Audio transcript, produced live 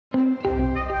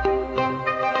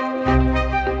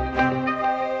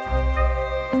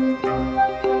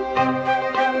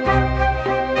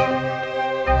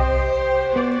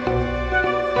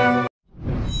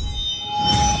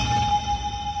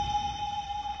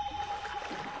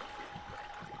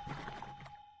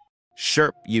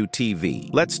SHERP UTV.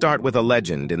 Let's start with a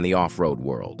legend in the off-road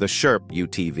world, the SHERP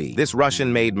UTV. This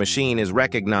Russian-made machine is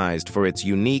recognized for its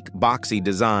unique, boxy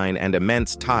design and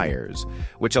immense tires,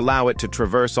 which allow it to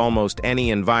traverse almost any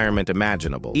environment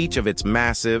imaginable. Each of its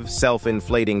massive,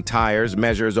 self-inflating tires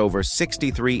measures over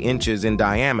 63 inches in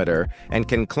diameter and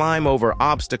can climb over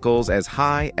obstacles as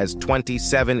high as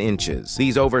 27 inches.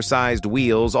 These oversized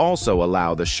wheels also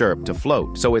allow the SHERP to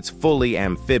float, so it's fully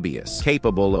amphibious,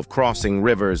 capable of crossing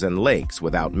rivers and lakes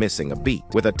without missing a beat.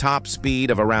 With a top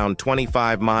speed of around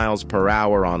 25 miles per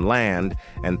hour on land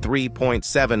and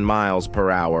 3.7 miles per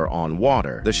hour on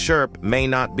water, the SHERP may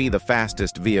not be the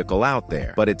fastest vehicle out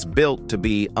there, but it's built to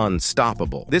be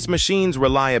unstoppable. This machine's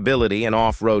reliability and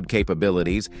off-road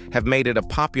capabilities have made it a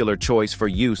popular choice for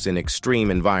use in extreme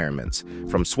environments,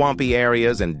 from swampy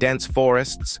areas and dense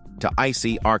forests to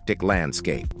icy Arctic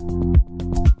landscape.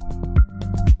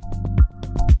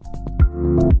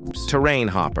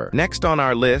 TerrainHopper. Next on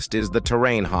our list is the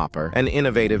TerrainHopper, an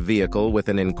innovative vehicle with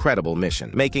an incredible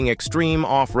mission, making extreme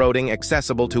off-roading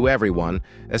accessible to everyone,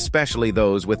 especially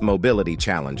those with mobility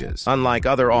challenges. Unlike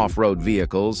other off-road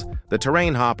vehicles, the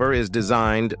TerrainHopper is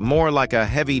designed more like a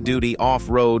heavy-duty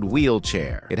off-road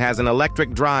wheelchair. It has an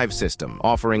electric drive system,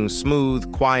 offering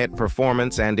smooth, quiet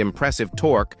performance and impressive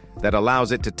torque that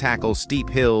allows it to tackle steep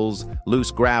hills, loose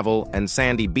gravel, and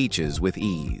sandy beaches with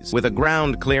ease. With a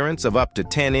ground clearance of up to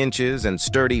 10 inches and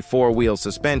sturdy four-wheel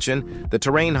suspension, the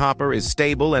TerrainHopper is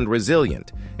stable and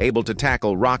resilient, able to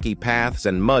tackle rocky paths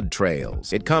and mud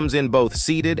trails. It comes in both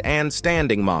seated and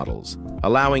standing models,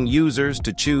 allowing users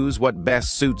to choose what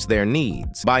best suits their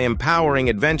needs. By empowering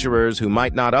adventurers who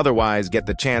might not otherwise get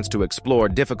the chance to explore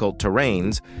difficult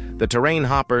terrains, the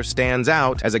TerrainHopper stands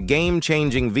out as a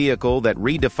game-changing vehicle that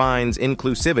redefines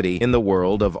inclusivity in the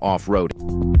world of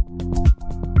off-roading.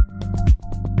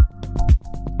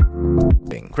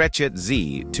 KRECHET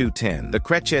Z210. The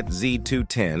KRECHET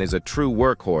Z210 is a true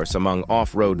workhorse among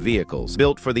off-road vehicles,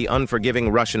 built for the unforgiving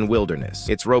Russian wilderness.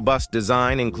 Its robust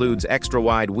design includes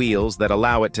extra-wide wheels that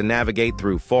allow it to navigate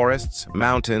through forests,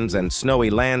 mountains, and snowy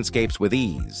landscapes with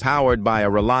ease. Powered by a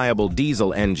reliable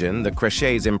diesel engine, the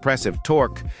KRECHET's impressive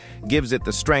torque gives it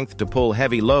the strength to pull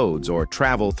heavy loads or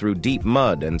travel through deep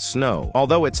mud and snow.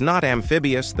 Although it's not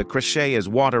amphibious, the KRECHET is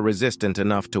water-resistant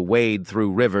enough to wade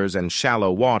through rivers and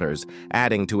shallow waters,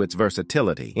 adding to its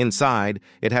versatility. Inside,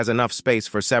 it has enough space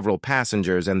for several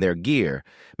passengers and their gear,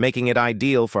 making it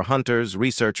ideal for hunters,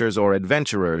 researchers, or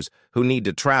adventurers who need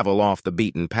to travel off the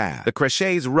beaten path. The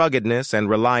KRECHET's ruggedness and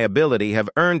reliability have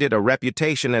earned it a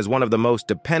reputation as one of the most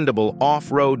dependable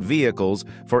off-road vehicles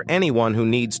for anyone who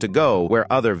needs to go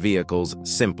where other vehicles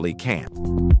simply can't.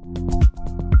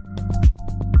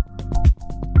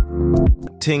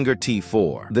 TINGER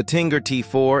T4. The TINGER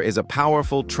T4 is a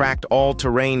powerful, tracked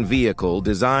all-terrain vehicle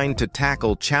designed to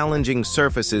tackle challenging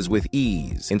surfaces with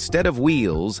ease. Instead of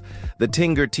wheels, the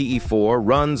TINGER T4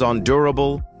 runs on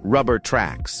durable, rubber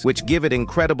tracks, which give it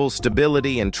incredible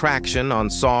stability and traction on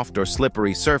soft or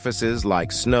slippery surfaces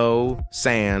like snow,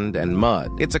 sand, and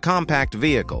mud. It's a compact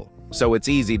vehicle, so it's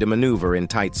easy to maneuver in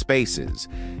tight spaces,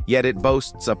 yet it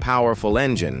boasts a powerful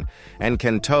engine and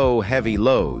can tow heavy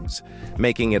loads,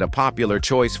 making it a popular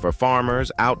choice for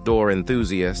farmers, outdoor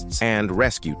enthusiasts, and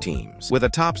rescue teams. With a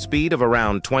top speed of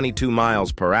around 22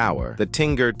 miles per hour, the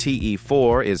TINGER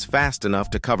TE4 is fast enough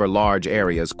to cover large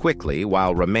areas quickly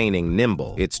while remaining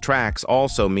nimble. Its tracks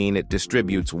also mean it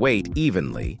distributes weight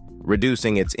evenly,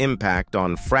 reducing its impact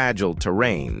on fragile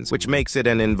terrains, which makes it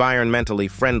an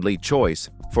environmentally friendly choice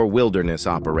for wilderness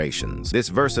operations. This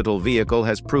versatile vehicle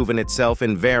has proven itself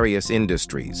in various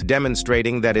industries,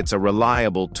 demonstrating that it's a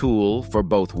reliable tool for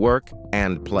both work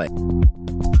and play.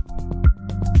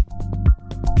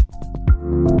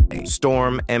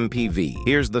 STORM-MPV.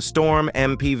 Here's the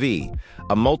STORM-MPV,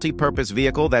 a multi-purpose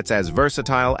vehicle that's as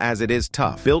versatile as it is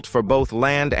tough. Built for both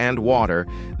land and water,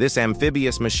 this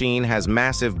amphibious machine has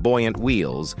massive buoyant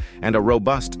wheels and a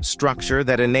robust structure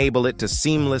that enable it to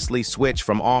seamlessly switch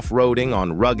from off-roading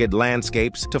on rugged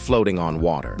landscapes to floating on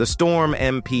water. The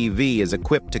STORM-MPV is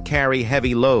equipped to carry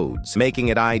heavy loads, making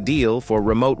it ideal for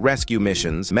remote rescue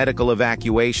missions, medical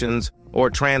evacuations, or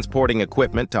transporting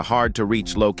equipment to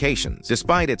hard-to-reach locations.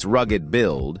 Despite its rugged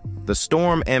build, the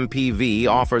STORM-MPV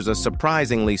offers a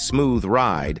surprisingly smooth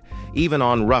ride, even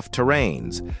on rough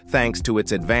terrains, thanks to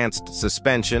its advanced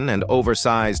suspension and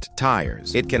oversized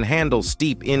tires. It can handle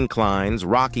steep inclines,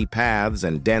 rocky paths,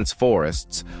 and dense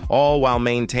forests, all while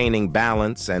maintaining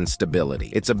balance and stability.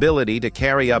 Its ability to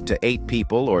carry up to 8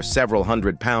 people or several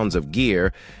hundred pounds of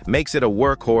gear makes it a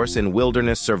workhorse in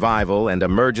wilderness survival and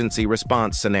emergency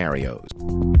response scenarios.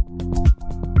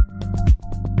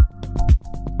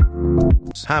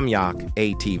 HAMYAK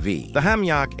ATV. The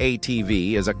HAMYAK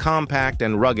ATV is a compact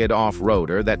and rugged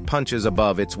off-roader that punches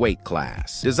above its weight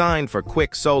class. Designed for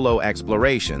quick solo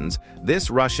explorations, this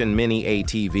Russian mini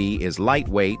ATV is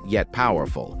lightweight yet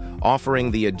powerful, offering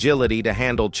the agility to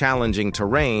handle challenging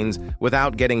terrains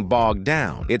without getting bogged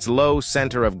down. Its low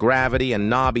center of gravity and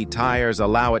knobby tires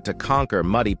allow it to conquer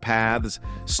muddy paths,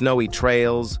 snowy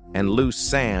trails, and loose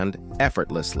sand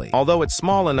effortlessly. Although it's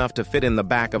small enough to fit in the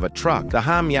back of a truck, the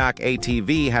HAMYAK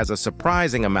ATV has a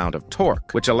surprising amount of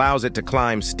torque, which allows it to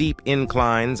climb steep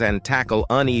inclines and tackle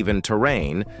uneven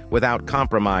terrain without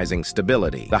compromising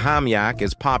stability. The HAMYAK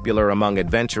is popular among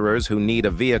adventurers who need a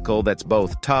vehicle that's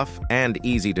both tough and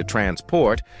easy to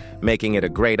transport, making it a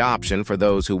great option for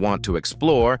those who want to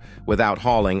explore without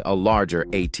hauling a larger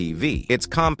ATV. Its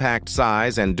compact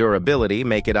size and durability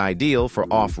make it ideal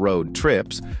for off-road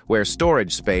trips, where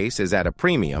storage space is at a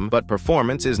premium, but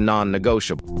performance is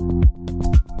non-negotiable.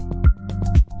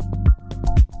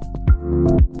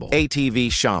 ATV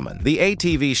Shaman. The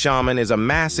ATV Shaman is a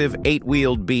massive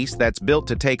 8-wheeled beast that's built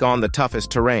to take on the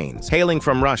toughest terrains. Hailing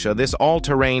from Russia, this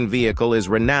all-terrain vehicle is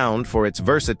renowned for its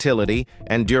versatility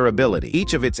and durability.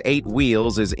 Each of its 8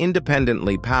 wheels is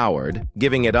independently powered,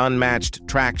 giving it unmatched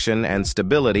traction and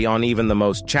stability on even the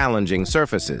most challenging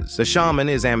surfaces. The Shaman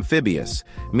is amphibious,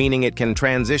 meaning it can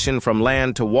transition from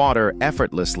land to water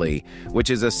effortlessly, which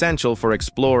is essential for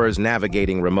explorers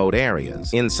navigating remote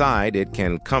areas. Inside, it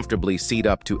can comfortably seat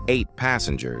up to 8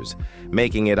 passengers,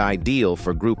 making it ideal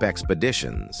for group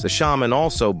expeditions. The Shaman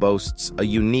also boasts a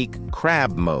unique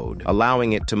crab mode,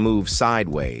 allowing it to move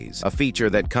sideways, a feature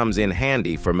that comes in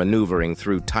handy for maneuvering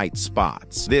through tight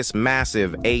spots. This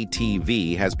massive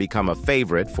ATV has become a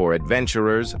favorite for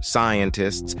adventurers,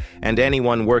 scientists, and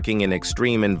anyone working in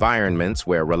extreme environments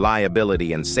where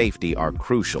reliability and safety are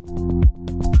crucial.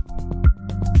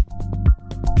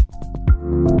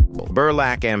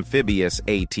 Burlak Amphibious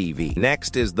ATV.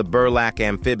 Next is the Burlak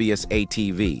Amphibious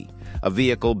ATV, a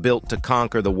vehicle built to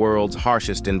conquer the world's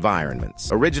harshest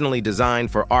environments. Originally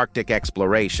designed for Arctic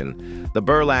exploration, the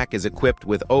Burlak is equipped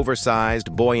with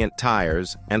oversized, buoyant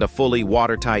tires and a fully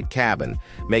watertight cabin,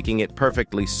 making it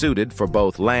perfectly suited for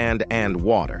both land and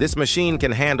water. This machine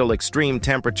can handle extreme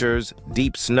temperatures,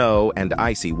 deep snow, and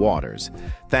icy waters,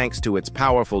 thanks to its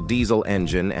powerful diesel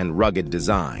engine and rugged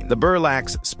design. The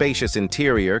Burlak's spacious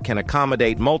interior can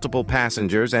accommodate multiple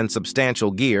passengers and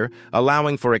substantial gear,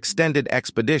 allowing for extended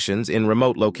expeditions in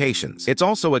remote locations. It's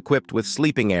also equipped with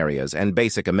sleeping areas and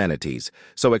basic amenities,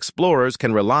 so explorers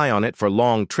can rely on it for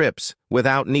long trips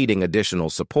without needing additional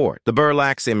support. The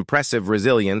Burlak's impressive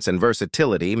resilience and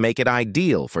versatility make it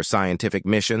ideal for scientific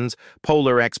missions,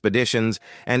 polar expeditions,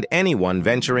 and anyone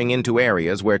venturing into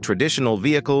areas where traditional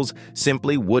vehicles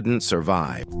simply wouldn't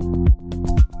survive.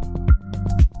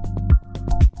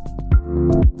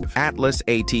 Atlas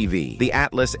ATV. The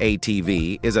Atlas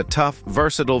ATV is a tough,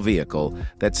 versatile vehicle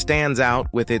that stands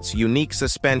out with its unique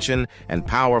suspension and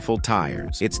powerful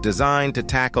tires. It's designed to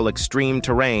tackle extreme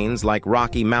terrains like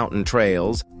rocky mountain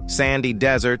trails, sandy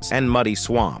deserts, and muddy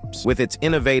swamps. With its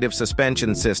innovative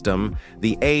suspension system,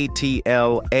 the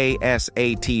ATLAS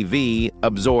ATV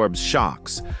absorbs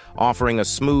shocks, offering a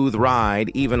smooth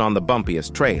ride even on the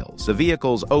bumpiest trails. The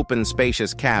vehicle's open,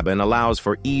 spacious cabin allows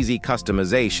for easy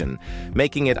customization,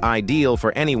 making it ideal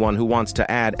for anyone who wants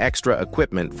to add extra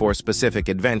equipment for specific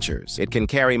adventures. It can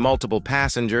carry multiple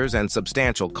passengers and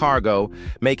substantial cargo,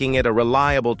 making it a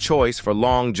reliable choice for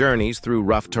long journeys through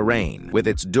rough terrain. With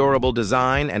its durable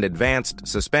design and advanced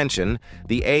suspension,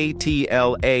 the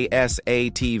ATLAS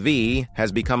ATV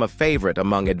has become a favorite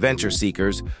among adventure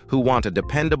seekers who want a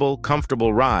dependable,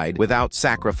 comfortable ride without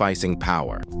sacrificing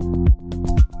power.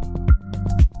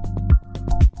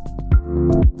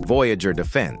 Voyager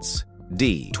Defense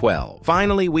D12.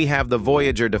 Finally, we have the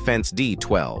Voyager Defense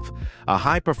D12, a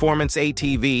high-performance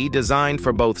ATV designed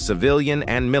for both civilian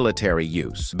and military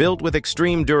use. Built with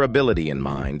extreme durability in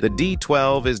mind, the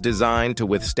D12 is designed to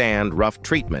withstand rough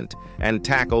treatment and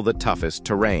tackle the toughest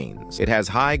terrains. It has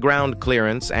high ground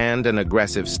clearance and an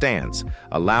aggressive stance,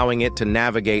 allowing it to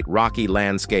navigate rocky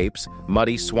landscapes,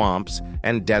 muddy swamps,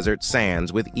 and desert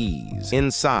sands with ease.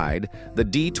 Inside, the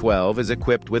D12 is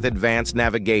equipped with advanced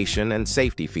navigation and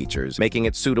safety features, making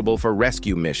it suitable for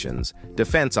rescue missions,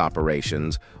 defense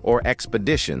operations, or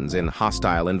expeditions in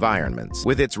hostile environments.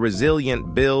 With its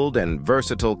resilient build and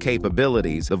versatile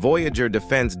capabilities, the Voyager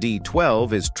Defense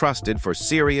D12 is trusted for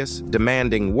serious,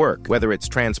 demanding work, whether it's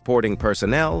transporting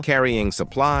personnel, carrying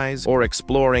supplies, or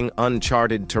exploring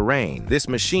uncharted terrain. This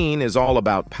machine is all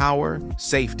about power,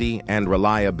 safety, and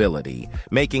reliability,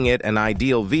 making it an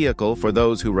ideal vehicle for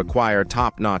those who require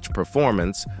top-notch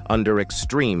performance under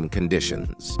extreme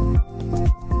conditions.